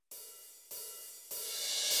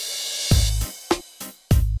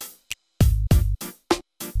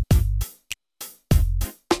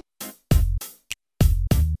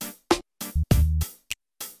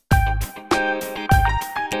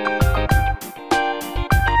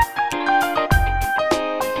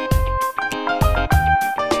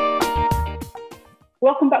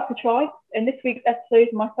Try. In this week's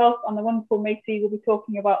episode, myself and the wonderful Macy will be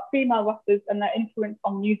talking about female rappers and their influence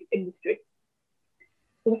on the music industry.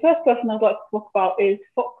 So the first person I'd like to talk about is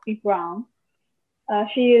Foxy Brown.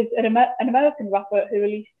 She is an American rapper who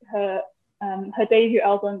released her debut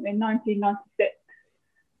album in 1996,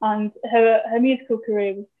 and her musical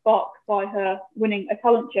career was sparked by her winning a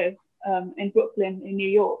talent show in Brooklyn, in New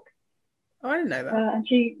York. Oh, I didn't know that. And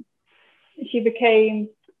she became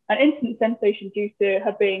an instant sensation due to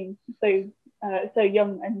her being so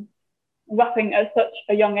young and rapping at such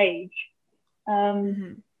a young age,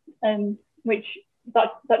 and which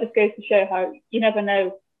that just goes to show how you never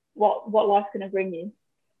know what life's going to bring you.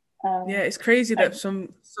 Yeah, it's crazy that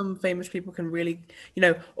some famous people can really,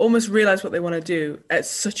 almost realize what they want to do at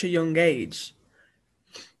such a young age.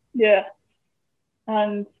 Yeah,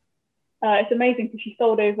 and it's amazing because she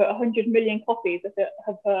sold over 100 million copies of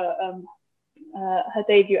her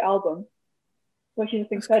debut album, which is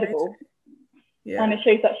incredible. Yeah, and it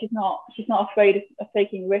shows that she's not afraid of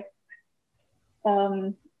taking risks.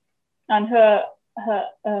 And her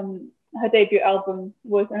debut album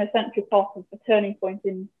was an essential part of a turning point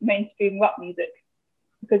in mainstream rap music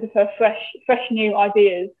because of her fresh new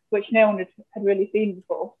ideas, which no one had really seen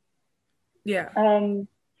before. Yeah. And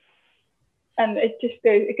it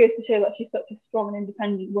goes to show that she's such a strong and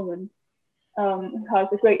independent woman, and has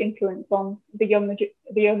a great influence on the younger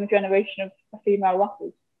generation of female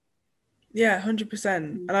rappers. Yeah, 100%.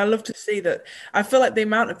 And I love to see that. I feel like the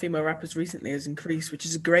amount of female rappers recently has increased, which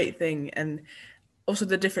is a great thing. And also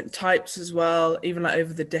the different types as well, even like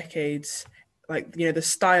over the decades, like, the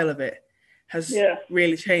style of it has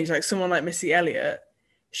really changed. Like someone like Missy Elliott,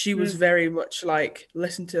 she was very much like,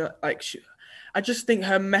 listen to, like, I just think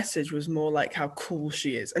her message was more like how cool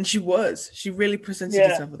she is. And she really presented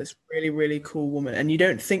herself as this really, really cool woman. And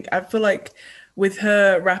I feel like with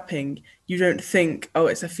her rapping, you don't think, oh,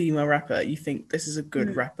 it's a female rapper. You think this is a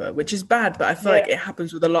good rapper, which is bad. But I feel like it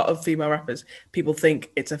happens with a lot of female rappers. People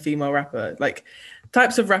think it's a female rapper. Like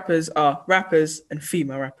types of rappers are rappers and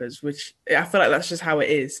female rappers, which I feel like that's just how it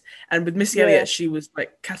is. And with Missy Elliott, she was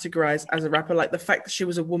like categorized as a rapper. Like the fact that she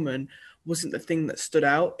was a woman wasn't the thing that stood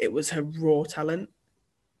out. It was her raw talent.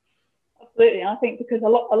 Absolutely. And I think because a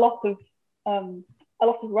lot of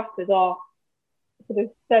rappers are sort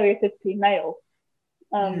of stereotypically male,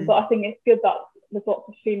 but I think it's good that there's lots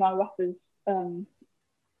of female rappers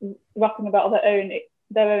rapping about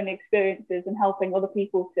their own experiences and helping other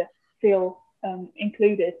people to feel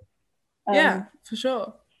included. Yeah, for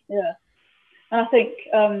sure. Yeah, and I think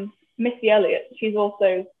Missy Elliott, she's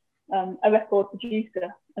also a record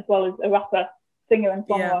producer as well as a rapper, singer and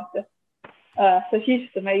songwriter. So she's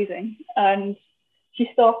just amazing. And she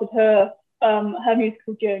started her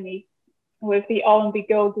musical journey with the R&B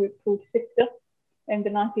girl group called Sister in the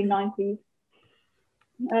 1990s.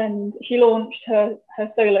 And she launched her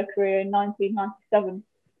solo career in 1997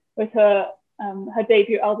 with her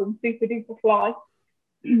debut album Super Duper Fly.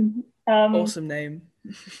 Awesome name.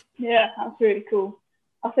 Yeah, that's really cool.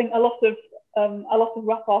 I think a lot of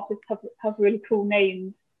rap artists have really cool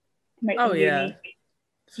names to make them unique.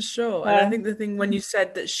 For sure. And I think the thing when you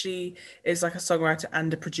said that she is like a songwriter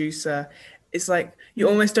and a producer, it's like you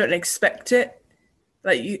almost don't expect it.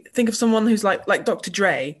 Like you think of someone who's like Dr.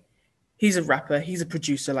 Dre, he's a rapper, he's a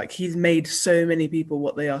producer, like he's made so many people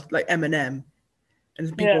what they are, like Eminem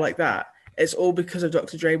and people like that. It's all because of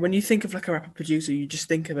Dr. Dre. When you think of like a rapper producer, you just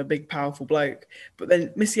think of a big, powerful bloke. But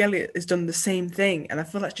then Missy Elliott has done the same thing, and I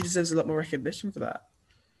feel like she deserves a lot more recognition for that.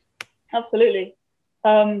 Absolutely.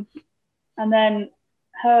 And then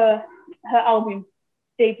her album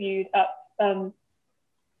debuted at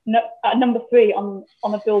number 3 on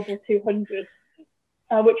the Billboard 200,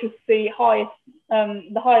 which was the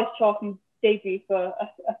highest charting debut for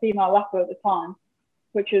a female rapper at the time,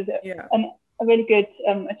 which was a really good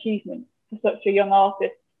achievement for such a young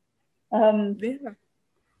artist. And then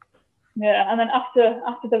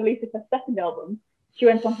after the release of her second album, she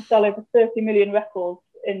went on to sell over 30 million records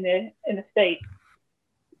in the States,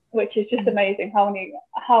 which is just amazing how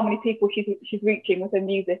many people she's reaching with her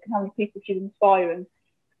music and how many people she's inspiring.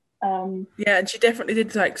 And she definitely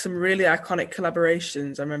did like some really iconic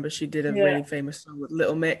collaborations. I remember she did a really famous song with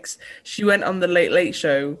Little Mix. She went on the Late Late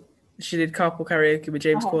Show. She did Carpool Karaoke with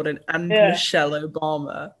James Corden and Michelle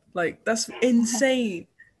Obama. Like that's insane.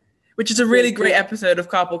 Which is a really great episode of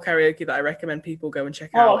Carpool Karaoke that I recommend people go and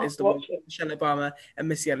check out. Is the one with Michelle Obama and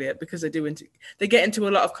Missy Elliott, because they get into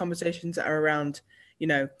a lot of conversations that are around,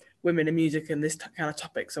 women in music and this kind of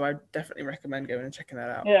topic. So I definitely recommend going and checking that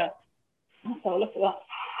out. Yeah, I'll have a look at that.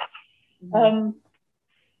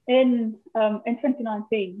 In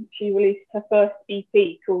 2019, she released her first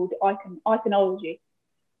EP called Iconology,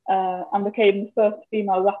 and became the first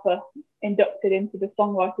female rapper inducted into the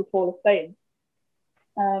Songwriters Hall of Fame.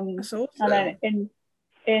 That's awesome. And then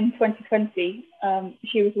in 2020,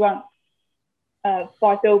 she was ranked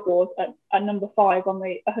by Billboard at number 5 on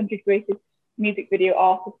the 100 greatest music video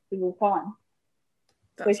artists of all time.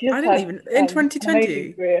 I didn't even in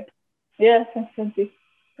 2020. Yeah, 2020.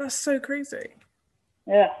 That's so crazy.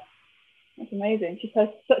 Yeah, that's amazing. She's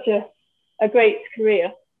had such a great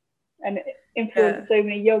career and influenced so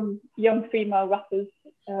many young female rappers.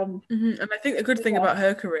 And I think the good thing about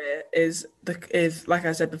her career is like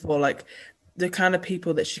I said before, like the kind of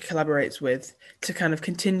people that she collaborates with to kind of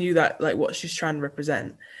continue that, like what she's trying to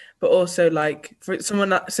represent. But also, like, for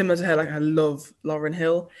someone similar to her, like I love Lauryn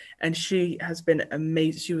Hill, and she has been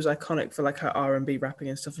amazing. She was iconic for like her R&B rapping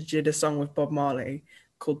and stuff. And she did a song with Bob Marley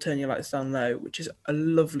called "Turn Your Lights Down Low," which is a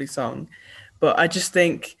lovely song. But I just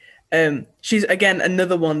think she's again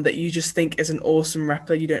another one that you just think is an awesome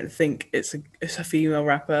rapper. You don't think it's a female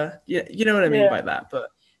rapper. You know what I mean by that.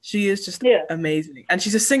 But she is just amazing, and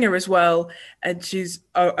she's a singer as well, and she's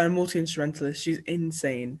a multi-instrumentalist. She's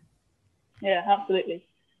insane. Yeah, absolutely.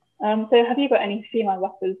 So have you got any female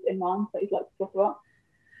rappers in mind that you'd like to talk about?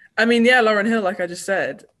 I mean, yeah, Lauryn Hill, like I just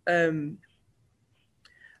said.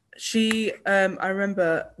 She, I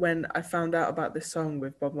remember when I found out about this song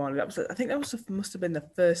with Bob Marley. I think that must have been the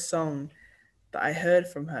first song that I heard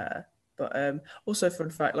from her. But also,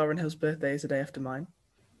 fun fact, Lauryn Hill's birthday is the day after mine.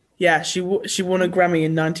 Yeah, she won a Grammy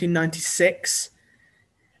in 1996.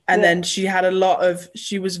 And then she had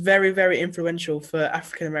she was very, very influential for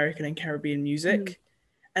African American and Caribbean music.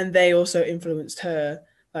 And they also influenced her,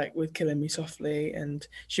 like with Killing Me Softly. And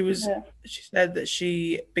she said that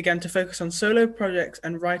she began to focus on solo projects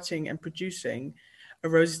and writing and producing A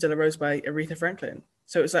Rose Is Still a Rose by Aretha Franklin.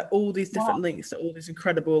 So it's like all these different links to all these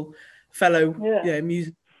incredible fellow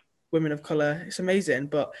music women of color. It's amazing.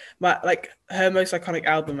 But her most iconic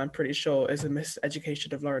album, I'm pretty sure, is A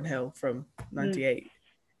Miseducation of Lauryn Hill from 98.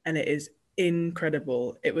 And it is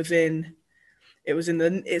incredible. It's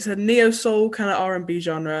a neo soul kind of R&B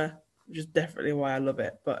genre, which is definitely why I love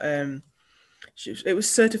it. But it was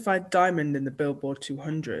certified diamond in the Billboard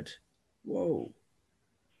 200. Whoa!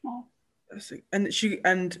 And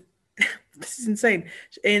this is insane.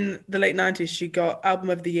 In the late 90s, she got Album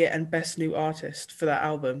of the Year and Best New Artist for that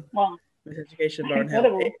album. Wow! Miseducation of Lauryn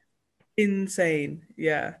Hill. Insane,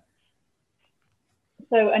 yeah.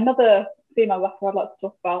 So another female rapper I'd like to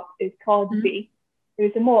talk about is Cardi B,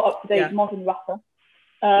 who's a more up-to-date modern rapper.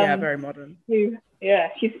 Very modern. She's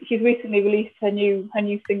recently released her new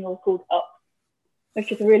single called Up,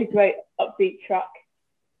 which is a really great upbeat track.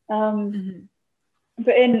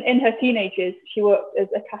 But in her teenage years, she worked as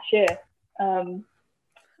a cashier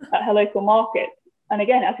at her local market. And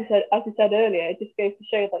again, as you said earlier, it just goes to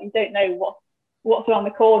show that you don't know what's around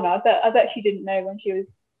the corner. I bet she didn't know when she was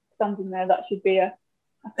standing there that she'd be a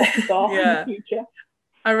pop star in the future.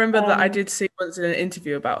 I remember that I did see once in an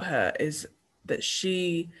interview about her is that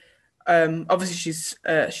she, obviously she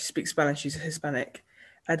speaks Spanish, she's Hispanic,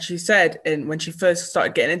 and she said when she first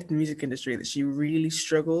started getting into the music industry that she really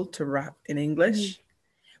struggled to rap in English,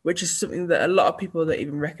 which is something that a lot of people don't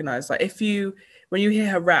even recognize. Like when you hear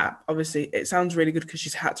her rap, obviously it sounds really good because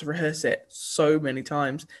she's had to rehearse it so many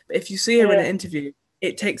times. But if you see her in an interview,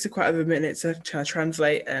 it takes her quite a minute to kind of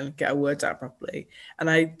translate and get her words out properly. And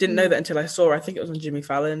I didn't know that until I saw her. I think it was on Jimmy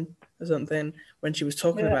Fallon or something when she was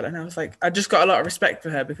talking about it. And I was like, I just got a lot of respect for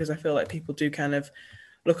her because I feel like people do kind of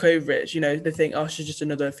look over it. You know, they think, oh, she's just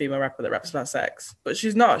another female rapper that raps about sex. But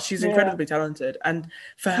she's not. She's incredibly talented. And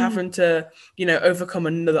for having to, overcome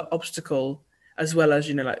another obstacle as well as,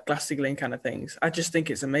 like glass ceiling kind of things, I just think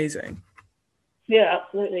it's amazing. Yeah,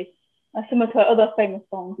 absolutely. Some of her other famous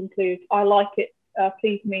songs include I Like It,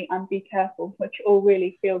 Please Me and Be Careful, which all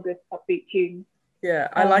really feel good upbeat tunes. Yeah,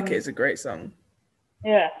 I Like It is a great song.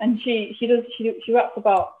 Yeah, and she raps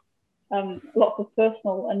about lots of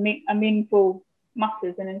personal and meaningful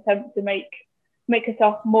matters in an attempt to make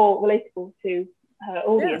herself more relatable to her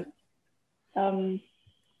audience,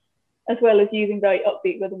 as well as using very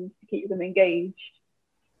upbeat rhythms to keep them engaged.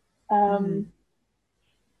 And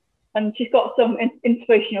she's got some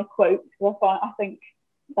inspirational quotes. I think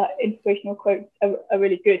that inspirational quotes are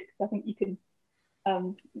really good because I think you can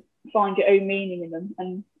find your own meaning in them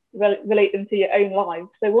and relate them to your own lives.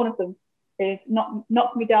 So one of them is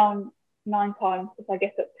knock me down 9 times if I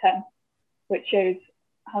get up 10, which shows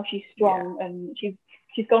how she's strong and she's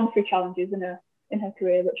gone through challenges in her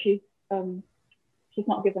career, but she's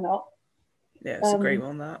not given up. Yeah, it's a great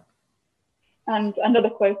one, that. And another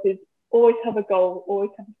quote is always have a goal,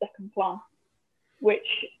 always have a second plan,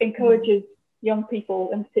 which encourages young people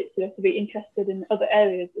in particular to be interested in other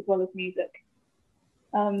areas as well as music.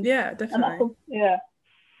 Yeah, definitely.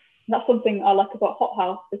 That's something I like about Hot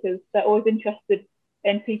House, because they're always interested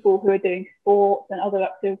in people who are doing sports and other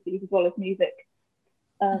activities as well as music.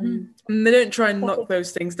 And they don't try and knock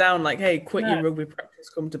those things down like, hey, quit your rugby practice,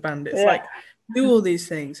 come to band. It's like, do all these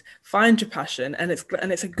things, find your passion, and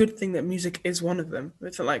it's a good thing that music is one of them.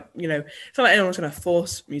 It's not like, it's not like anyone's going to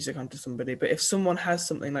force music onto somebody, but if someone has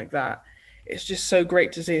something like that, it's just so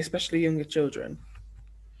great to see, especially younger children.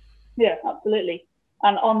 Yeah, absolutely.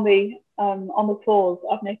 And on the tours,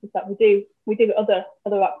 I've noticed that we do other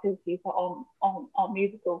activities that aren't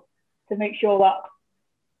musical, to make sure that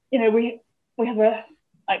we have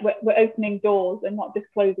we're opening doors and not just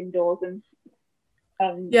closing doors.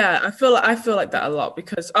 And yeah, I feel like that a lot,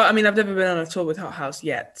 because I mean, I've never been on a tour with Hot House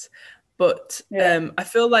yet, but I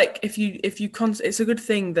feel like if you it's a good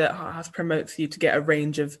thing that Hot House promotes you to get a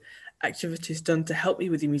range of activities done to help you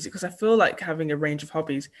with your music, because I feel like having a range of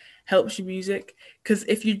hobbies helps your music. Because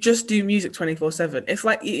if you just do music 24/7, it's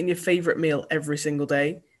like eating your favorite meal every single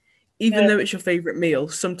day. Even though it's your favorite meal,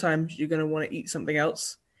 sometimes you're going to want to eat something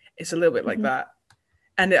else. It's a little bit like that.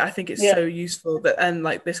 And I think it's so useful that, and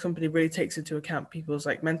like, this company really takes into account people's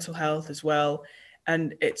like mental health as well,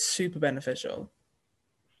 and it's super beneficial.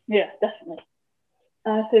 Yeah, definitely.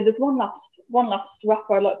 So there's one last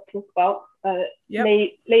rapper I'd like to talk about,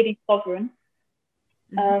 Lady Sovereign,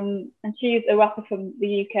 and she's a rapper from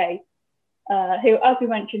the UK, who, as we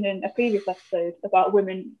mentioned in a previous episode about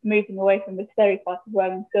women moving away from the stereotype of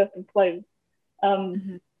wearing certain clothes,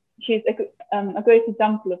 she's a great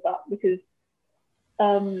example of that, because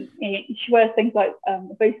she wears things like a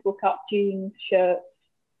baseball cap, jeans, shirts.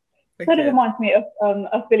 Kind of reminds me of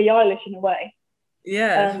Billie Eilish in a way.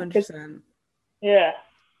 Yeah, 100%. Yeah,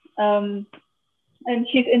 and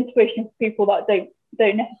she's inspiration for people that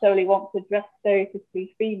don't necessarily want to dress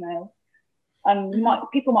stereotypically female. And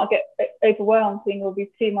people might get overwhelmed seeing all these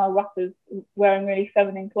female rappers wearing really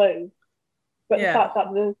feminine clothes. But the fact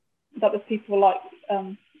that there's people like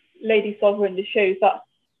Lady Sovereign just shows that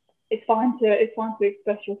it's fine to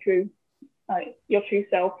express your true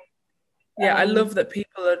self. Yeah, I love that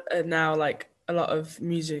people are now, like, a lot of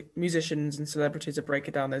musicians and celebrities are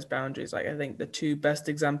breaking down those boundaries. Like, I think the two best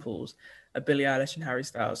examples are Billie Eilish and Harry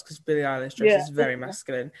Styles, because Billie Eilish dresses very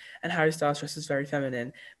masculine and Harry Styles dresses very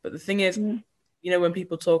feminine. But the thing is, when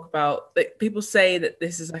people talk about, like, people say that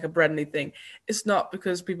this is like a brand new thing, it's not,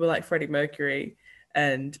 because people like Freddie Mercury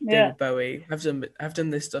and David Bowie have done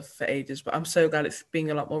this stuff for ages. But I'm so glad it's being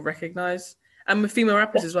a lot more recognized. And with female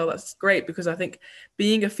rappers as well, that's great, because I think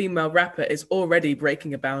being a female rapper is already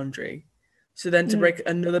breaking a boundary. So then to break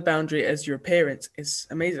another boundary as your appearance is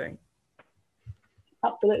amazing.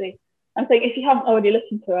 Absolutely. I'm saying, if you haven't already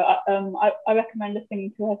listened to her, I recommend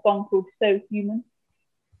listening to her song called So Human,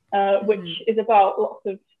 which is about lots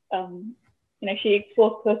of, she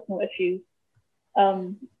explores personal issues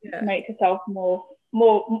to make herself more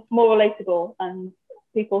relatable, and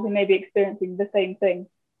people who may be experiencing the same thing.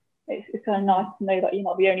 It's kind of nice to know that you're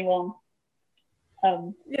not the only one.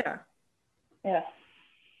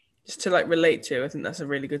 Just to like relate to. I think that's a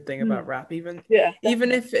really good thing about rap. Even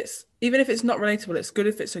if it's not relatable, it's good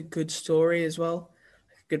if it's a good story as well,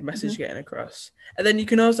 like a good message getting across. And then you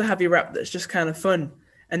can also have your rap that's just kind of fun,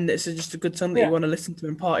 and it's just a good song that you want to listen to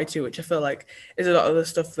and party to, which I feel like is a lot of the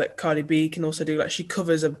stuff that Cardi B can also do. Like, she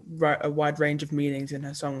covers a wide range of meanings in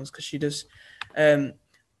her songs, because she does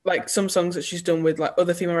like some songs that she's done with like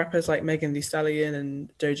other female rappers like Megan Thee Stallion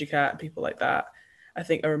and Doja Cat and people like that, I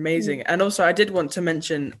think are amazing. And also I did want to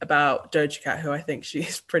mention about Doja Cat, who I think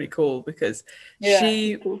she's pretty cool, because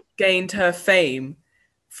she gained her fame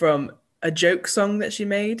from a joke song that she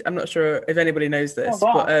made. I'm not sure if anybody knows this,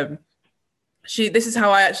 but this is how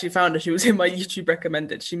I actually found her. She was in my YouTube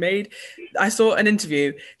recommended. I saw an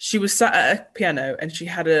interview. She was sat at a piano and she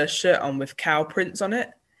had a shirt on with cow prints on it.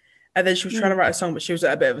 And then she was trying to write a song, but she was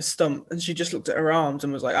at a bit of a stump, and she just looked at her arms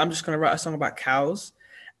and was like, I'm just going to write a song about cows.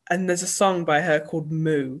 And there's a song by her called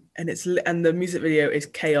Moo, and the music video is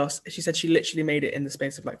chaos. She said she literally made it in the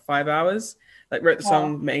space of like 5 hours, like wrote the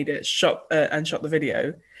song, made it, shot the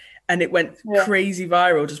video. And it went crazy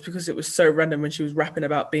viral just because it was so random when she was rapping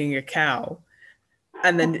about being a cow.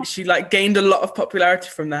 And then she like gained a lot of popularity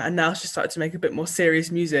from that, and now she started to make a bit more serious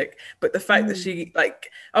music. But the fact that she, like,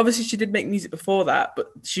 obviously she did make music before that,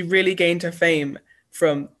 but she really gained her fame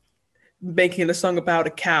from making a song about a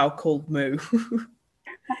cow called Moo.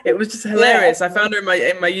 It was just hilarious. I found her in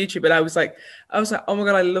my YouTube, and I was like, oh my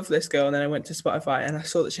god, I love this girl. And then I went to Spotify and I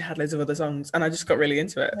saw that she had loads of other songs, and I just got really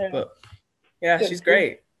into it. But she's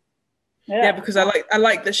great. Because I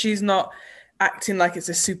like that she's not acting like it's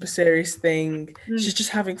a super serious thing. She's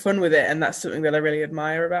just having fun with it, and that's something that I really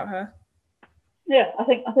admire about her. Yeah, I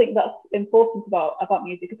think that's important about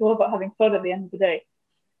music. It's all about having fun at the end of the day,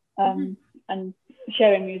 and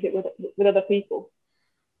sharing music with other people.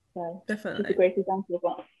 So definitely, she's a great example of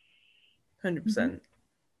that. 100%.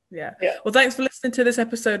 Yeah. Well, thanks for listening to this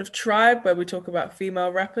episode of Tribe, where we talk about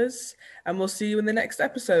female rappers, and we'll see you in the next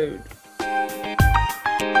episode.